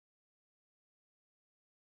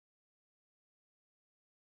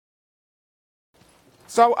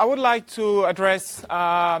So I would like to address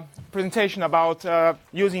a presentation about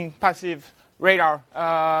using passive radar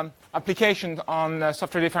application on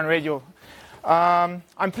software-defined radio.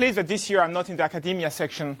 I'm pleased that this year I'm not in the academia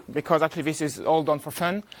section because actually this is all done for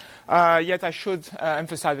fun. Yet I should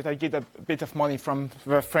emphasize that I get a bit of money from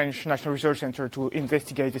the French National Research Center to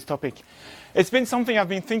investigate this topic. It's been something I've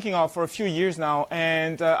been thinking of for a few years now,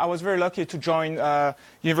 and I was very lucky to join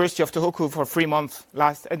University of Tohoku for 3 months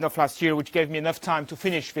end of last year, which gave me enough time to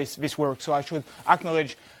finish this work. So I should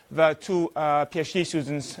acknowledge the two PhD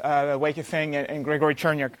students, Wei Feng and Gregory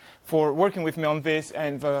Cherniak, for working with me on this,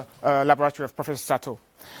 and the laboratory of Professor Sato.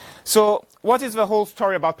 So what is the whole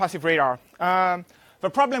story about passive radar? The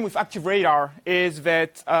problem with active radar is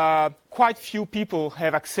that quite few people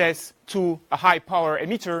have access to a high-power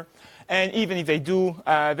emitter, and even if they do,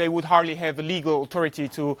 they would hardly have the legal authority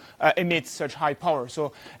to emit such high power.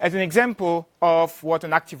 So as an example of what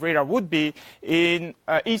an active radar would be, in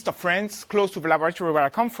east of France, close to the laboratory where I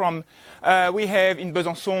come from, we have in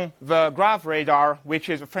Besançon the Grave radar, which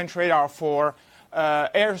is a French radar for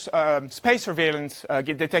space surveillance,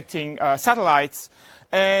 detecting satellites.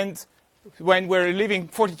 And when we're living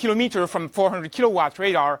 40 kilometers from 400 kilowatt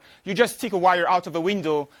radar, you just stick a wire out of the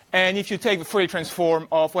window, and if you take the Fourier transform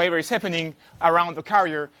of whatever is happening around the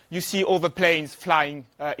carrier, you see all the planes flying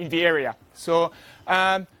in the area. So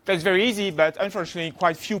that's very easy, but unfortunately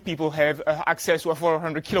quite few people have access to a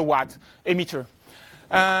 400 kilowatt emitter.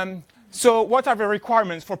 So what are the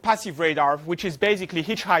requirements for passive radar, which is basically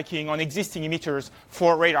hitchhiking on existing emitters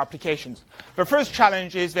for radar applications? The first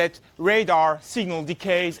challenge is that radar signal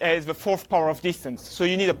decays as the fourth power of distance, so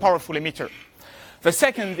you need a powerful emitter. The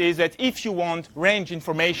second is that if you want range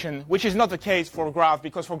information, which is not the case for Grave,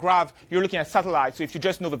 because for Grave you're looking at satellites, so if you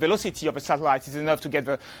just know the velocity of a satellite, it's enough to get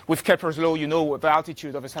with Kepler's law, you know the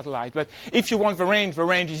altitude of a satellite. But if you want the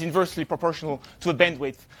range is inversely proportional to the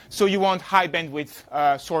bandwidth, so you want high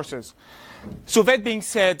bandwidth sources. So that being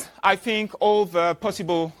said, I think all the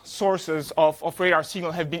possible sources of radar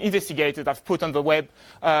signal have been investigated. I've put on the web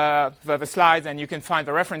the slides, and you can find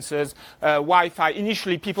the references. Wi-Fi,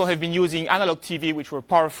 initially people have been using analog TV, which were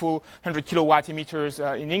powerful 100 kilowatt emitters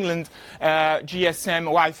in England. GSM,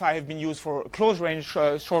 Wi-Fi have been used for close range,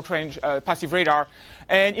 short range passive radar.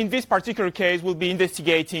 And in this particular case, we'll be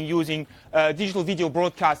investigating using digital video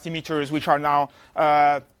broadcast emitters, which are now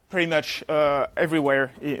pretty much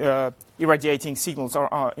everywhere irradiating signals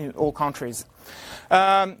in all countries.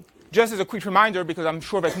 Just as a quick reminder, because I'm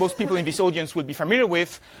sure that most people in this audience will be familiar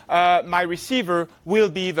with, my receiver will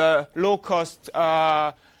be the low-cost,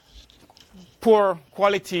 poor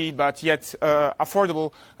quality, but yet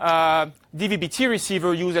affordable DVB-T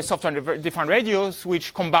receiver used as software-defined radios,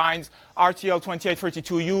 which combines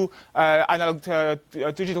RTL2832U analog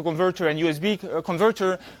digital converter and USB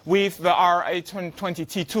converter with the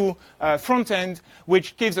R820T2 front end,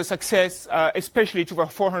 which gives us access especially to the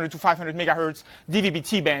 400 to 500 megahertz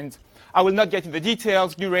DVB-T band. I will not get into the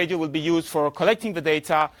details. New radio will be used for collecting the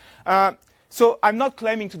data. So I'm not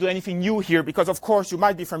claiming to do anything new here, because of course you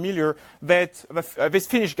might be familiar that this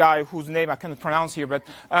Finnish guy, whose name I cannot pronounce here, but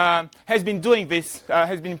has been doing this,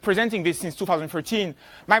 has been presenting this since 2013.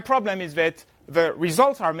 My problem is that the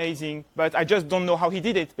results are amazing, but I just don't know how he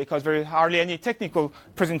did it, because there is hardly any technical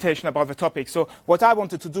presentation about the topic. So what I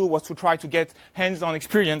wanted to do was to try to get hands-on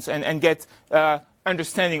experience and get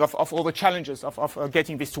understanding of all the challenges of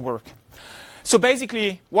getting this to work. So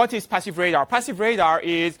basically, what is passive radar? Passive radar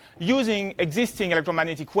is using existing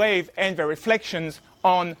electromagnetic wave and their reflections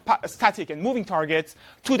on static and moving targets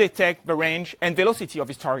to detect the range and velocity of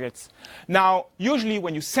these targets. Now, usually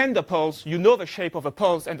when you send a pulse, you know the shape of a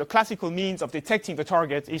pulse, and the classical means of detecting the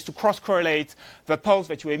target is to cross-correlate the pulse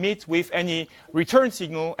that you emit with any return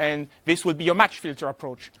signal, and this will be your match filter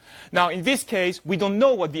approach. Now, in this case, we don't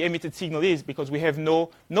know what the emitted signal is because we have no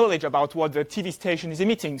knowledge about what the TV station is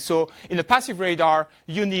emitting. So in a passive radar,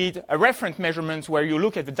 you need a reference measurement where you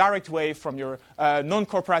look at the direct wave from your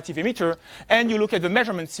non-cooperative emitter, and you look at the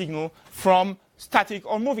measurement signal from static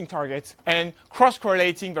or moving targets, and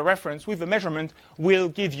cross-correlating the reference with the measurement will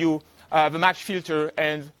give you the match filter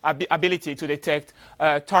and ability to detect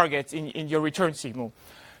targets in your return signal.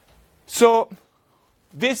 So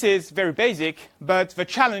this is very basic, but the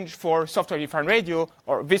challenge for software-defined radio,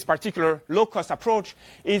 or this particular low-cost approach,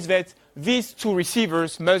 is that these two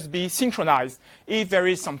receivers must be synchronized. If there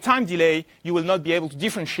is some time delay, you will not be able to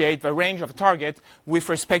differentiate the range of a target with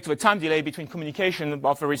respect to the time delay between communication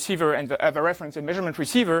of the receiver and the reference and measurement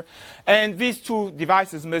receiver. And these two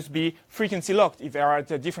devices must be frequency locked. If they are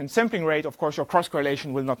at a different sampling rate, of course, your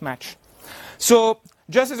cross-correlation will not match. So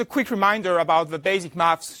just as a quick reminder about the basic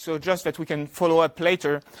maths, so just that we can follow up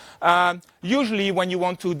later, usually when you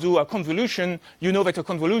want to do a convolution, you know that a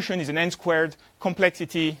convolution is an n-squared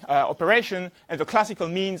complexity operation, and the classical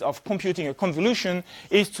means of computing a convolution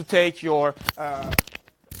is to take your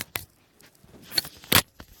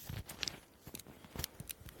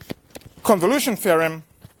convolution theorem,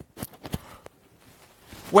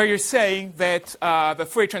 where you're saying that the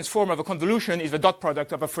Fourier transform of a convolution is the dot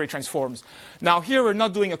product of the Fourier transforms. Now, here we're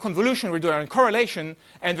not doing a convolution, we're doing a correlation,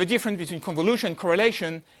 and the difference between convolution and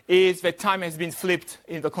correlation is that time has been flipped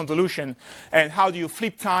in the convolution. And how do you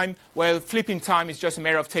flip time? Well, flipping time is just a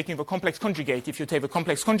matter of taking the complex conjugate. If you take the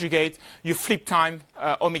complex conjugate, you flip time,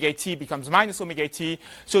 omega t becomes minus omega t.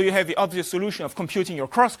 So you have the obvious solution of computing your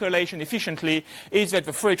cross-correlation efficiently is that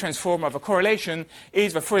the Fourier transform of a correlation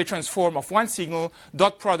is the Fourier transform of one signal,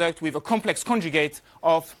 dot product with a complex conjugate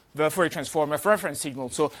of the Fourier transform of reference signal.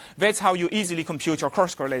 So that's how you easily compute your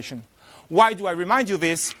cross-correlation. Why do I remind you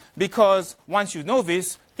this? Because once you know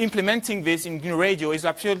this, implementing this in GNU Radio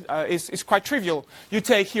is quite trivial. You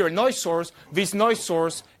take here a noise source. This noise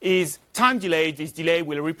source is time delayed. This delay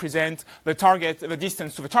will represent the target, the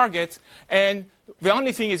distance to the target. And the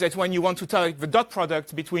only thing is that when you want to take the dot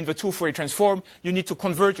product between the two Fourier transform, you need to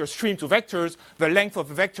convert your stream to vectors. The length of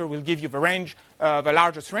the vector will give you the range, the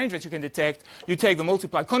largest range that you can detect. You take the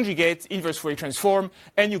multiplied conjugate, inverse Fourier transform,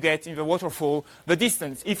 and you get in the waterfall the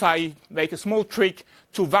distance. If I make a small trick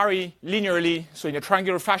to vary linearly, so in a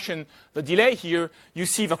triangular fashion, the delay here, you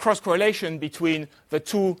see the cross-correlation between the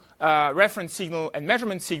two reference signal and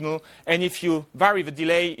measurement signal. And if you vary the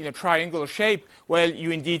delay in a triangular shape, well,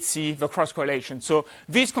 you indeed see the cross-correlation. So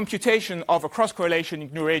this computation of a cross-correlation in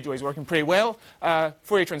GNU Radio is working pretty well.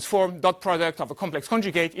 Fourier transform, dot product of a complex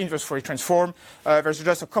conjugate, inverse Fourier transform. There's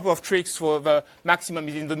just a couple of tricks for the maximum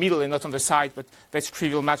is in the middle and not on the side, but that's a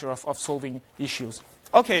trivial matter of solving issues.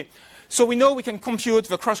 Okay. So we know we can compute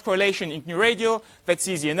the cross-correlation in GNU Radio. That's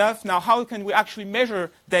easy enough. Now, how can we actually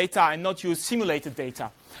measure data and not use simulated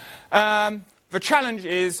data? The challenge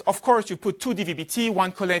is, of course, you put two DVB-T,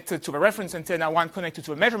 one connected to the reference antenna, one connected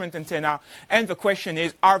to a measurement antenna. And the question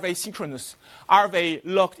is, are they synchronous? Are they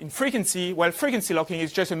locked in frequency? Well, frequency locking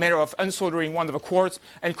is just a matter of unsoldering one of the quartz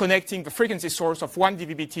and connecting the frequency source of one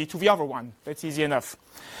DVB-T to the other one. That's easy enough.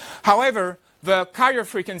 However, the carrier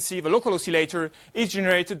frequency, the local oscillator, is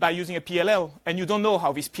generated by using a PLL, and you don't know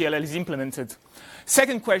how this PLL is implemented.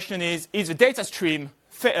 Second question is the data stream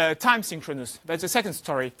time synchronous? That's the second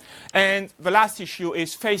story. And the last issue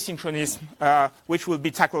is phase synchronism, which will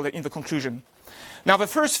be tackled in the conclusion. Now, the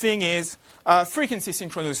first thing is frequency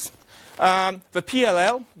synchronous. The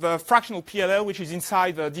PLL, the fractional PLL, which is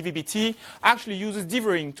inside the DVB-T, actually uses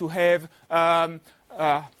dithering to have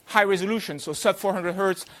high resolution, so sub 400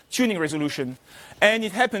 Hertz tuning resolution. And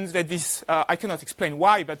it happens that this, I cannot explain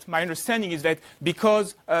why, but my understanding is that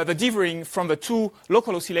because the dithering from the two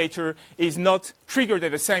local oscillator is not triggered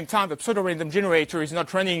at the same time, the pseudo-random generator is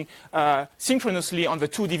not running synchronously on the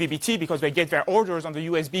two DVB-T because they get their orders on the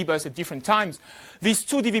USB bus at different times. These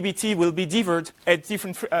two DVB-T will be dithered at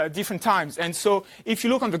different times. And so if you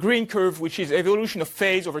look on the green curve, which is evolution of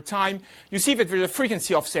phase over time, you see that there's a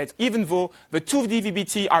frequency offset. Even though the two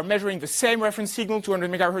DVB-T are measuring the same reference signal,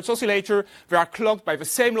 200 MHz oscillator, they are clocked by the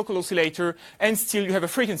same local oscillator, and still you have a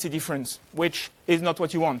frequency difference, which is not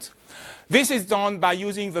what you want. This is done by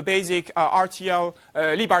using the basic RTL,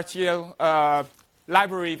 librtl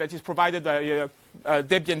library that is provided by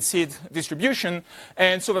Debian SID distribution.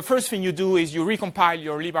 And so the first thing you do is you recompile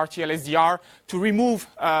your librtl SDR to remove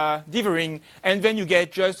dithering, and then you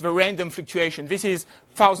get just the random fluctuation. This is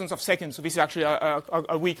thousands of seconds, so this is actually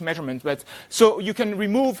a weak measurement. But so you can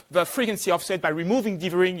remove the frequency offset by removing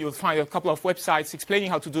dithering. You'll find a couple of websites explaining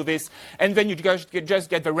how to do this, and then you just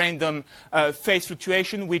get the random phase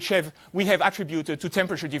fluctuation, which we have attributed to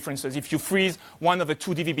temperature differences. If you freeze one of the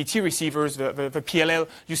two DVB-T receivers, the PLL,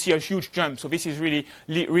 you see a huge jump. So this is really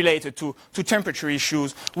related to temperature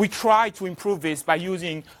issues. We try to improve this by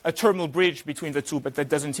using a terminal bridge between the two, but that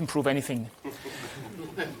doesn't improve anything.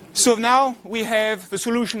 So now we have the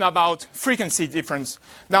solution about frequency difference.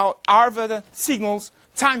 Now, are the signals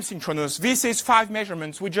time synchronous? This is 5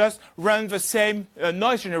 measurements. We just run the same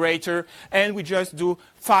noise generator, and we just do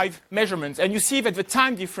 5 measurements. And you see that the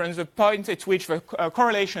time difference, the point at which the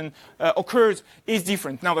correlation occurs, is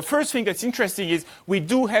different. Now, the first thing that's interesting is we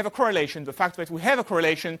do have a correlation. The fact that we have a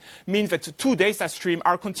correlation means that the two data streams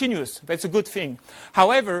are continuous. That's a good thing.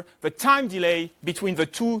 However, the time delay between the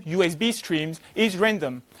two USB streams is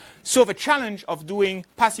random. So the challenge of doing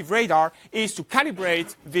passive radar is to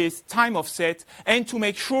calibrate this time offset and to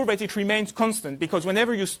make sure that it remains constant, because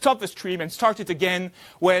whenever you stop the stream and start it again,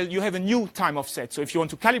 well, you have a new time offset. So if you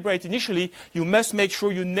want to calibrate initially, you must make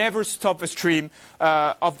sure you never stop the stream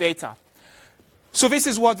of data. So this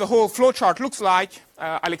is what the whole flowchart looks like.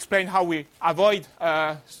 I'll explain how we avoid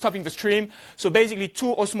stopping the stream. So basically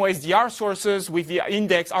 2 Osmo SDR sources with the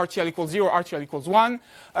index RTL equals 0, RTL equals 1.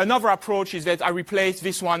 Another approach is that I replace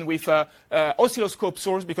this one with oscilloscope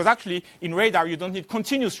source, because actually in radar you don't need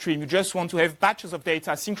continuous stream, you just want to have batches of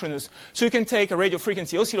data synchronous. So you can take a radio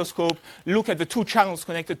frequency oscilloscope, look at the 2 channels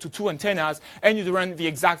connected to 2 antennas, and you run the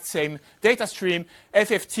exact same data stream,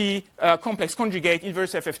 FFT, complex conjugate,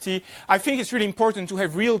 inverse FFT. I think it's really important to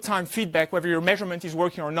have real-time feedback whether your measurement is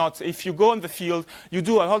working or not. If you go in the field, you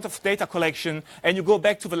do a lot of data collection, and you go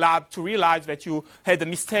back to the lab to realize that you had a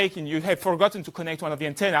mistake and you have forgotten to connect one of the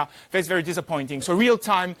antenna, that's very disappointing. So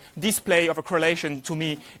real-time display of a correlation, to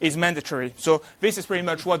me, is mandatory. So this is pretty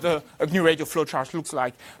much what the GNU radio flowchart looks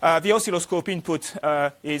like. The oscilloscope input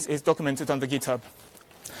is documented on the GitHub.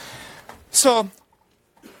 So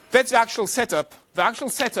that's the actual setup. The actual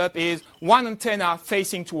setup is 1 antenna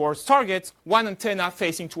facing towards target, 1 antenna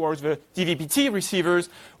facing towards the DVB-T receivers.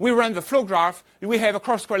 We run the flow graph. We have a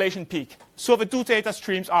cross-correlation peak. So the 2 data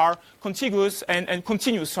streams are contiguous and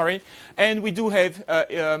continuous, and we do have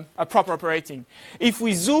a proper operating. If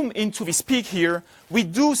we zoom into this peak here, we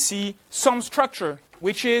do see some structure,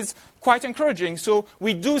 which is quite encouraging. So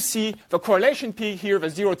we do see the correlation peak here, the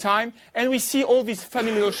 0 time, and we see all these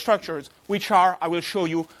familiar structures, which are, I will show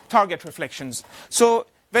you, target reflections. So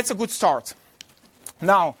that's a good start.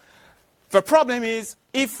 Now, the problem is,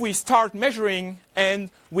 if we start measuring and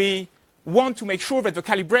we want to make sure that the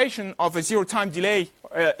calibration of a 0 time delay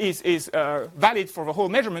is valid for the whole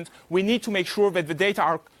measurement, we need to make sure that the data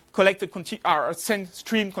are collected are sent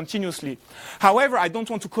stream continuously. However, I don't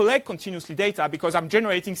want to collect continuously data because I'm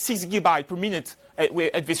generating 6 gigabytes per minute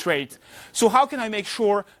at this rate. So how can I make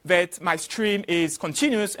sure that my stream is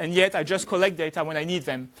continuous and yet I just collect data when I need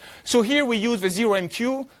them? So here we use the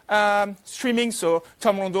 0MQ streaming. So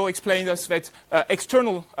Tom Rondeau explained us that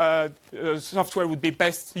external software would be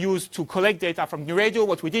best used to collect data from GNU Radio.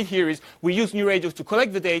 What we did here is we use GNU Radio to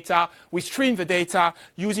collect the data. We stream the data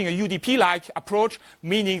using a UDP-like approach,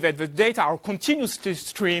 meaning that the data are continuously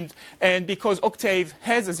streamed. And because Octave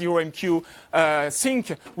has a 0MQ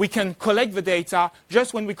sync, we can collect the data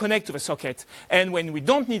just when we connect to the socket. And when we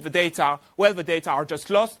don't need the data, well, the data are just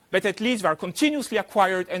lost, but at least they are continuously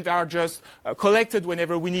acquired and they are just collected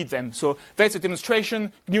whenever we need them. So that's a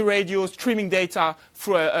demonstration. GNU Radio streaming data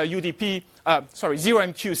through a UDP,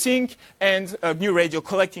 0MQ sync, and GNU Radio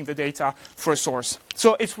collecting the data for a source.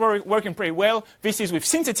 So it's working pretty well. This is with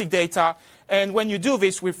synthetic data. And when you do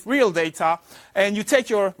this with real data, and you take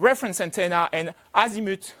your reference antenna and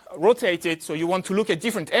azimuth rotate it, so you want to look at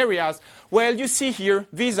different areas, well, you see here,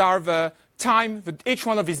 these are the time, each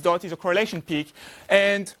one of these dots is a correlation peak.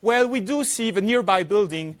 And, well, we do see the nearby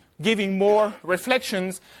building giving more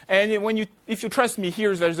reflections. And if you trust me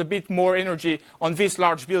here, there's a bit more energy on this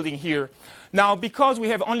large building here. Now, because we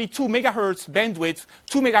have only 2 megahertz bandwidth,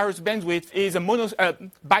 2 megahertz bandwidth is a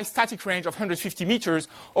bistatic range of 150 meters.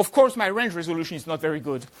 Of course, my range resolution is not very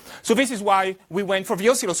good. So this is why we went for the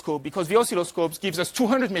oscilloscope, because the oscilloscope gives us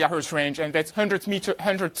 200 megahertz range, and that's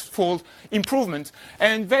 100-fold improvement.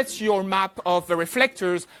 And that's your map of the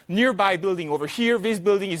reflectors nearby building over here. This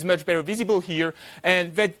building is much better visible here,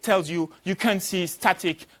 and that tells you you can see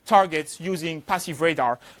static targets using passive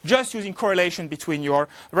radar, just using correlation between your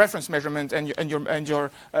reference measurement and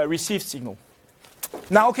your received signal.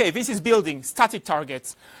 Now, okay, this is building static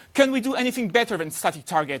targets. Can we do anything better than static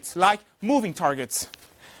targets, like moving targets?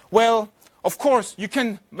 Well, of course, you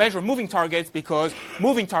can measure moving targets because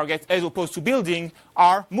moving targets, as opposed to building,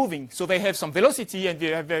 are moving. So they have some velocity, and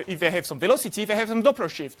if they have some velocity, they have some Doppler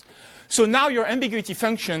shift. So now your ambiguity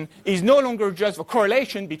function is no longer just the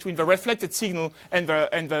correlation between the reflected signal and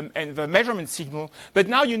the measurement signal, but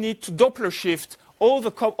now you need to Doppler shift all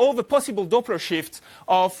the possible Doppler shifts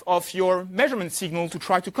of your measurement signal to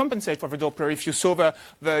try to compensate for the Doppler. If you saw the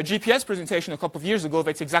GPS presentation a couple of years ago,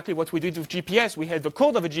 that's exactly what we did with GPS. We had the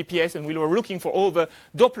code of a GPS, and we were looking for all the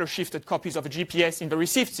Doppler shifted copies of a GPS in the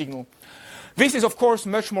received signal. This is, of course,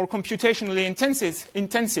 much more computationally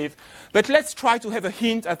intensive, but let's try to have a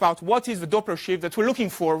hint about what is the Doppler shift that we're looking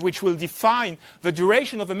for, which will define the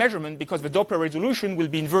duration of the measurement, because the Doppler resolution will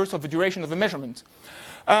be inverse of the duration of the measurement.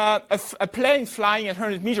 A plane flying at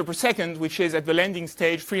 100 meters per second, which is at the landing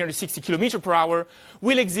stage 360 kilometers per hour,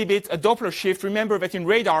 will exhibit a Doppler shift. Remember that in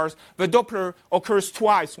radars, the Doppler occurs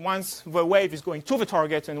twice. Once the wave is going to the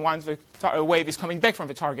target, and once the wave is coming back from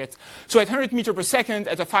the target. So at 100 meters per second,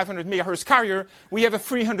 at a 500 megahertz carrier, we have a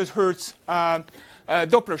 300 hertz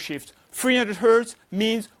Doppler shift. 300 hertz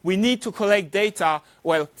means we need to collect data.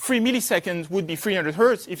 Well, 3 milliseconds would be 300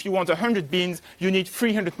 hertz. If you want 100 bins, you need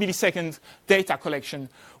 300 millisecond data collection.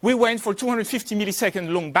 We went for 250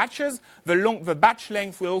 millisecond long batches. The batch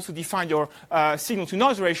length will also define your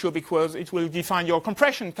signal-to-noise ratio because it will define your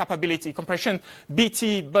compression capability. Compression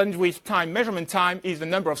BT, bandwidth time, measurement time, is the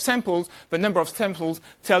number of samples. The number of samples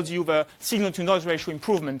tells you the signal-to-noise ratio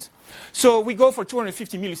improvement. So we go for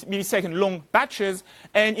 250 millisecond long batches,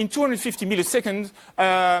 and in 250 milliseconds,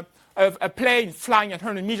 a plane flying at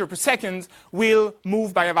 100 meters per second will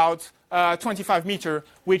move by about 25 meters,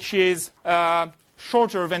 which is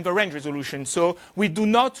shorter than the range resolution. So we do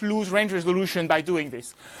not lose range resolution by doing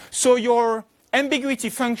this. So your ambiguity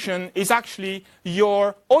function is actually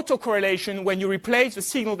your autocorrelation when you replace the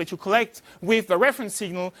signal that you collect with the reference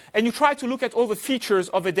signal, and you try to look at all the features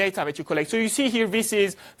of the data that you collect. So you see here, this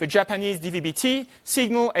is the Japanese DVB-T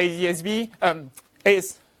signal, ADVT,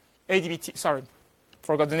 sorry,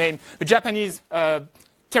 forgot the name, the Japanese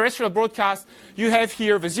terrestrial broadcast. You have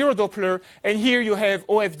here the zero Doppler, and here you have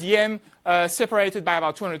OFDM separated by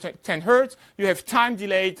about 210 hertz. You have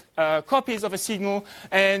time-delayed copies of a signal,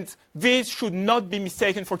 and these should not be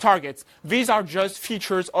mistaken for targets. These are just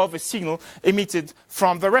features of a signal emitted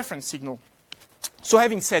from the reference signal. So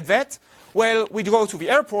having said that, well, we go to the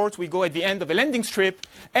airport, we go at the end of a landing strip,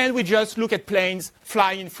 and we just look at planes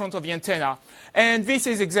flying in front of the antenna. And this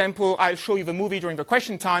is example, I'll show you the movie during the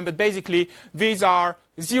question time, but basically these are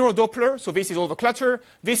zero Doppler, so this is all the clutter.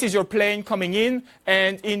 This is your plane coming in,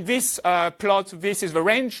 and in this plot, this is the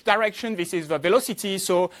range direction, this is the velocity.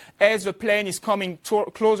 So as the plane is coming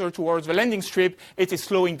closer towards the landing strip, it is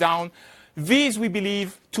slowing down. These we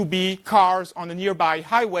believe to be cars on a nearby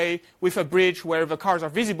highway with a bridge where the cars are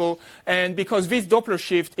visible, and because this Doppler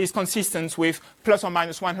shift is consistent with plus or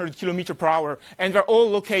minus 100 kilometers per hour, and they're all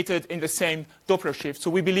located in the same Doppler shift. So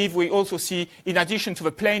we believe we also see, in addition to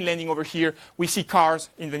the plane landing over here, we see cars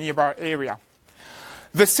in the nearby area.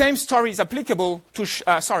 The same story is applicable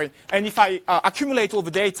to, and if I accumulate all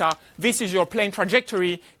the data, this is your plane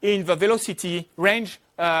trajectory in the velocity range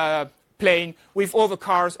plane with all the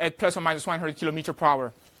cars at plus or minus 100 kilometers per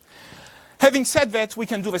hour. Having said that, we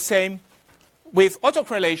can do the same with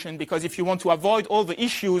autocorrelation, because if you want to avoid all the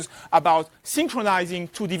issues about synchronizing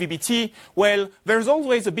to DVB-T, well, there's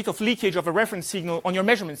always a bit of leakage of a reference signal on your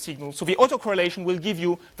measurement signal. So the autocorrelation will give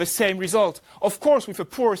you the same result. Of course, with a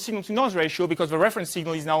poor signal-to-noise ratio, because the reference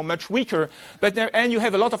signal is now much weaker, and you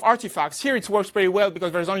have a lot of artifacts. Here it works very well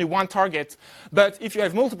because there's only one target. But if you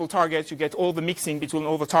have multiple targets, you get all the mixing between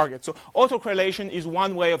all the targets. So autocorrelation is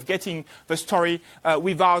one way of getting the story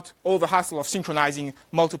without all the hassle of synchronizing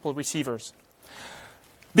multiple receivers.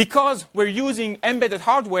 Because we're using embedded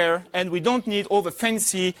hardware and we don't need all the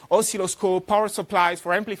fancy oscilloscope, power supplies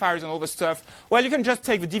for amplifiers and all the stuff, well, you can just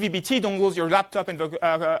take the DVB-T dongles, your laptop, and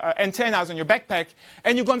the antennas on your backpack,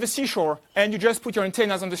 and you go on the seashore, and you just put your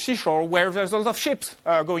antennas on the seashore where there's a lot of ships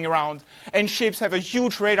going around. And ships have a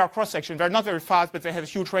huge radar cross-section. They're not very fast, but they have a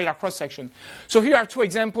huge radar cross-section. So here are two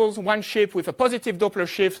examples, one ship with a positive Doppler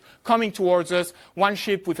shift coming towards us, one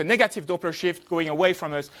ship with a negative Doppler shift going away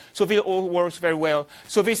from us. So this all works very well.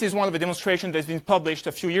 So this is one of the demonstrations that's been published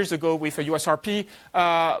a few years ago with a USRP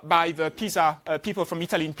by the Pisa, people from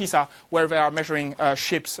Italy in Pisa, where they are measuring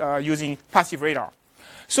ships using passive radar.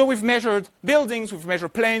 So we've measured buildings, we've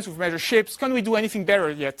measured planes, we've measured ships. Can we do anything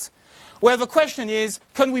better yet? Well, the question is,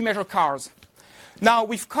 can we measure cars? Now,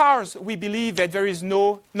 with cars, we believe that there is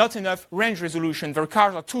not enough range resolution. The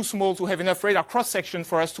cars are too small to have enough radar cross-section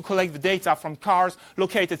for us to collect the data from cars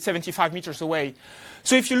located 75 meters away.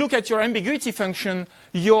 So if you look at your ambiguity function,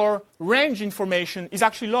 your range information is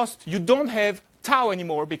actually lost. You don't have tau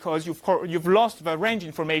anymore because you've lost the range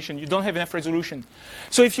information. You don't have enough resolution.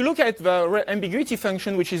 So if you look at the ambiguity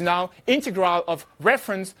function, which is now integral of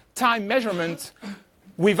reference time measurement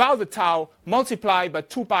without the tau multiplied by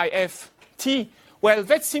 2 pi f t, well,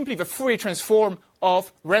 that's simply the Fourier transform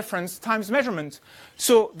of reference times measurement.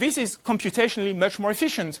 So this is computationally much more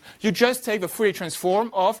efficient. You just take the Fourier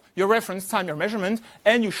transform of your reference time, your measurement,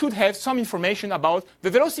 and you should have some information about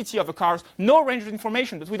the velocity of the cars. No range of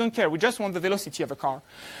information, but we don't care. We just want the velocity of the car.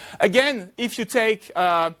 Again, if you take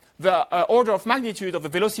the order of magnitude of the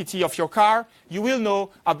velocity of your car, you will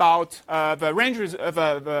know about the range,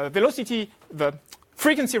 the velocity, the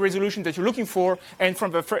frequency resolution that you're looking for, and from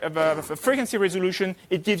the frequency resolution,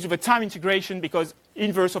 it gives you the time integration, because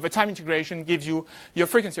inverse of the time integration gives you your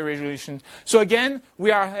frequency resolution. So again, we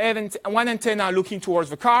are having one antenna looking towards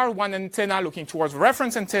the car, one antenna looking towards the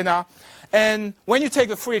reference antenna, and when you take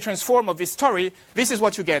the Fourier transform of this story, this is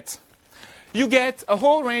what you get. you get a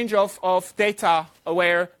whole range of data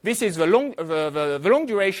where this is the long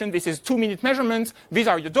duration, this is 2-minute measurements, these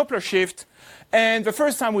are your Doppler shift. And the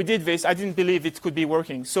first time we did this, I didn't believe it could be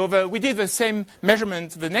working. So we did the same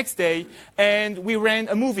measurement the next day, and we ran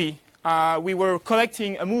a movie. We were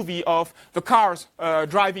collecting a movie of the cars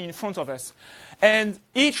driving in front of us. And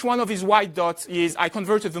each one of these white dots I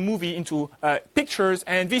converted the movie into pictures,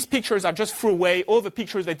 and these pictures I just threw away all the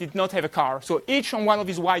pictures that did not have a car. So each one of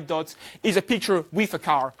these white dots is a picture with a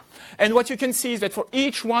car. And what you can see is that for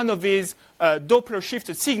each one of these Doppler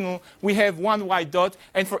shifted signal, we have one white dot,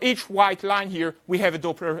 and for each white line here, we have a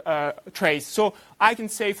Doppler trace. So I can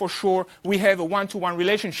say for sure we have a one-to-one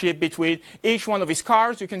relationship between each one of these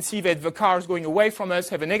cars. You can see that the cars going away from us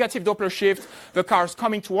have a negative Doppler shift. The cars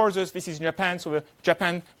coming towards us, this is Japan, so the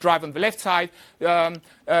Japan drive on the left side.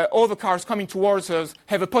 All the cars coming towards us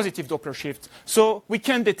have a positive Doppler shift. So we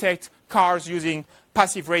can detect cars using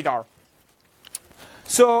passive radar.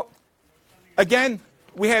 So again,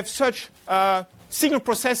 we have such signal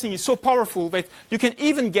processing is so powerful that you can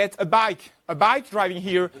even get a bike. A bike driving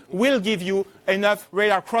here will give you enough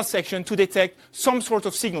radar cross-section to detect some sort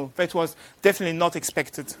of signal that was definitely not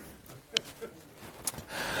expected.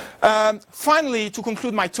 Finally, to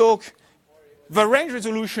conclude my talk, the range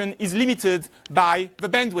resolution is limited by the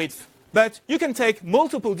bandwidth. But you can take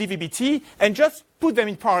multiple DVB-T and just put them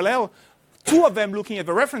in parallel, 2 of them looking at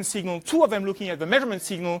the reference signal, 2 of them looking at the measurement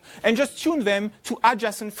signal, and just tune them to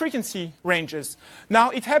adjacent frequency ranges. Now,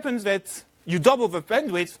 it happens that you double the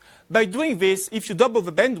bandwidth. By doing this, if you double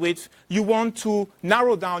the bandwidth, you want to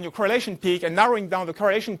narrow down your correlation peak, and narrowing down the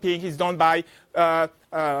correlation peak is done by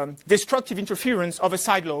destructive interference of the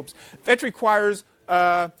side lobes. That requires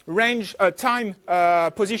time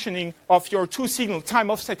positioning of your 2 signal time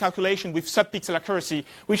offset calculation with sub-pixel accuracy,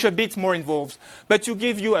 which are a bit more involved. But to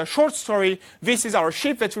give you a short story, this is our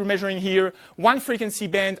ship that we're measuring here, 1 frequency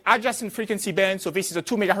band, adjacent frequency band. So this is a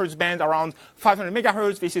 2 megahertz band around 500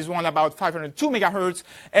 megahertz. This is one about 502 megahertz.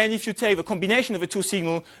 And if you take the combination of the 2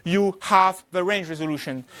 signal, you have the range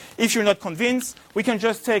resolution. If you're not convinced, we can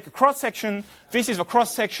just take a cross-section. This is a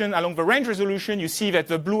cross-section along the range resolution. You see that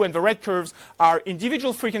the blue and the red curves are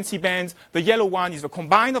individual frequency bands. The yellow one is the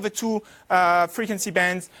combine of the 2 frequency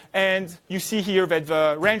bands. And you see here that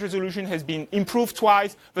the range resolution has been improved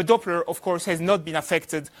twice. The Doppler, of course, has not been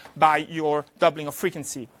affected by your doubling of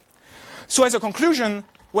frequency. So as a conclusion,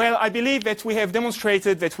 well, I believe that we have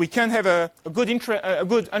demonstrated that we can have a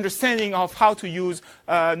good understanding of how to use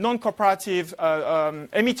non-cooperative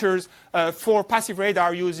emitters for passive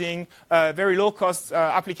radar using very low-cost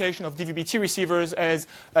application of DVB-T receivers as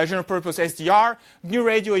general-purpose SDR. New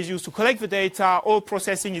radio is used to collect the data. All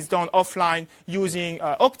processing is done offline using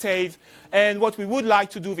Octave. And what we would like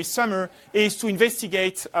to do this summer is to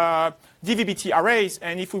investigate DVB-T arrays,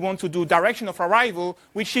 and if we want to do direction of arrival,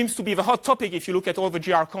 which seems to be the hot topic if you look at all the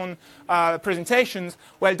GRCon presentations,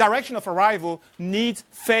 well, direction of arrival needs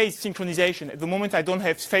phase synchronization. At the moment, I don't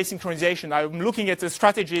have phase synchronization. I'm looking at a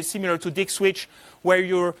strategy similar to Dick switch, where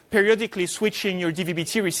you're periodically switching your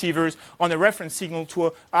DVB-T receivers on a reference signal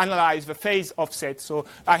to analyze the phase offset. So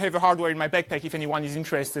I have the hardware in my backpack if anyone is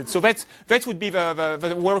interested. So that would be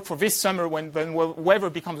the work for this summer when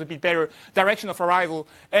weather becomes a bit better, direction of arrival.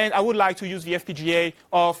 And I would like to use the FPGA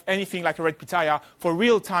of anything like a Red Pitaya for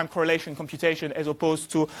real-time correlation computation as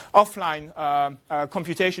opposed to offline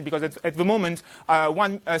computation, because at the moment,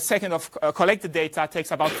 1 second of collected data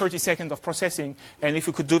takes about 30 seconds of processing. And if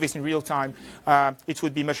we could do this in real time, it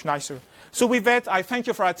would be much nicer. So with that, I thank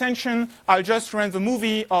you for your attention. I'll just run the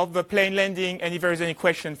movie of the plane landing, and if there is any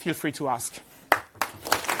question, feel free to ask.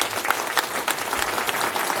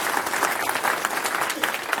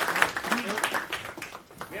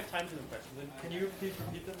 We have time for the questions. Can you please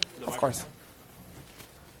repeat them? Of course.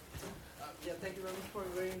 Yeah, thank you very much for a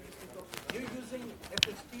very interesting talk. You're using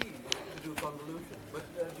FSP to do convolution, but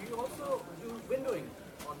do you also do windowing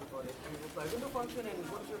on it? I mean, apply window function, and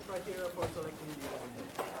what's your criteria for selecting the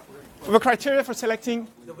window? The criteria for selecting?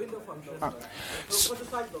 The window function. So what's the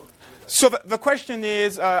side load? So the question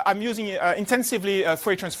is, I'm using intensively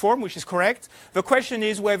Fourier transform, which is correct. The question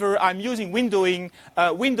is whether I'm using windowing.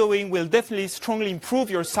 Windowing will definitely strongly improve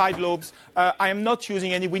your side lobes. I am not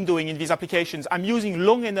using any windowing in these applications. I'm using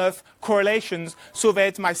long enough correlations so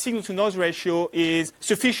that my signal-to-noise ratio is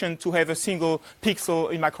sufficient to have a single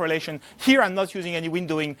pixel in my correlation. Here I'm not using any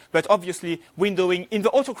windowing, but obviously windowing in the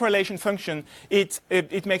autocorrelation function, it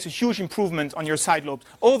makes a huge improvement on your side lobes.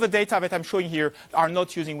 All the data that I'm showing here are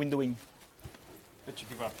not using windowing. But you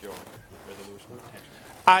give up your resolution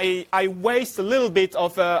potential. I waste a little bit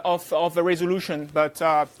of the resolution, but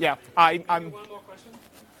yeah, I'm. One more question.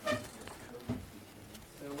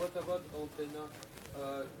 what about antenna?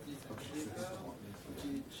 Is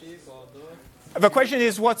cheap or not? The question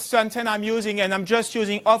is what's the antenna I'm using, and I'm just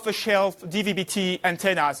using off-the-shelf DVB-T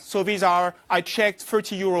antennas. So these are, I checked,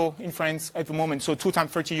 30 euro in France at the moment, so 2 times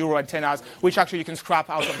 30 euro antennas, which actually you can scrap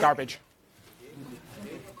out of garbage.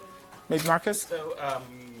 Maybe Marcus? So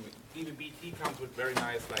DVB-T comes with very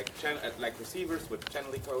nice like receivers with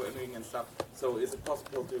channel echoing and stuff. So is it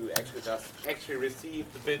possible to actually receive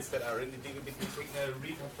the bits that are in the DVB-T signal,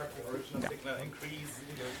 reconstruct the original signal, increase?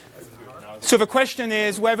 So the question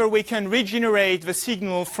is whether we can regenerate the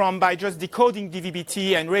signal by just decoding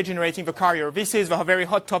DVB-T and regenerating the carrier. This is a very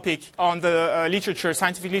hot topic on the literature,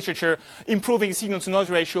 scientific literature, improving signal-to-noise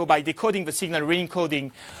ratio by decoding the signal,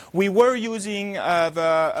 re-encoding. We were using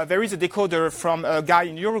there is a decoder from a guy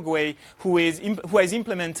in Uruguay who has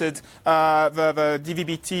implemented the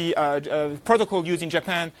DVB-T protocol used in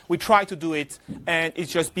Japan. We tried to do it, and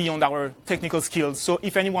it's just beyond our technical skills. So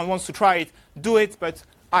if anyone wants to try it, do it, but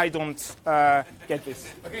I don't get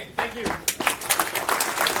this. Okay, thank you.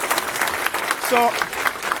 So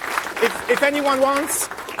if anyone wants,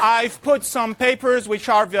 I've put some papers which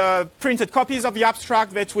are the printed copies of the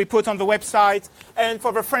abstract that we put on the website. And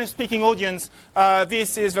for the French-speaking audience,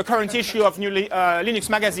 this is the current issue of New Linux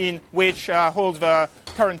Magazine, which holds the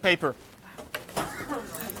current paper.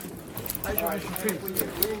 Hi, Jean-Michel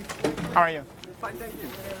Friedt. How are you? Fine, thank you.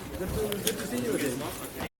 Good to see you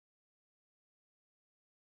again.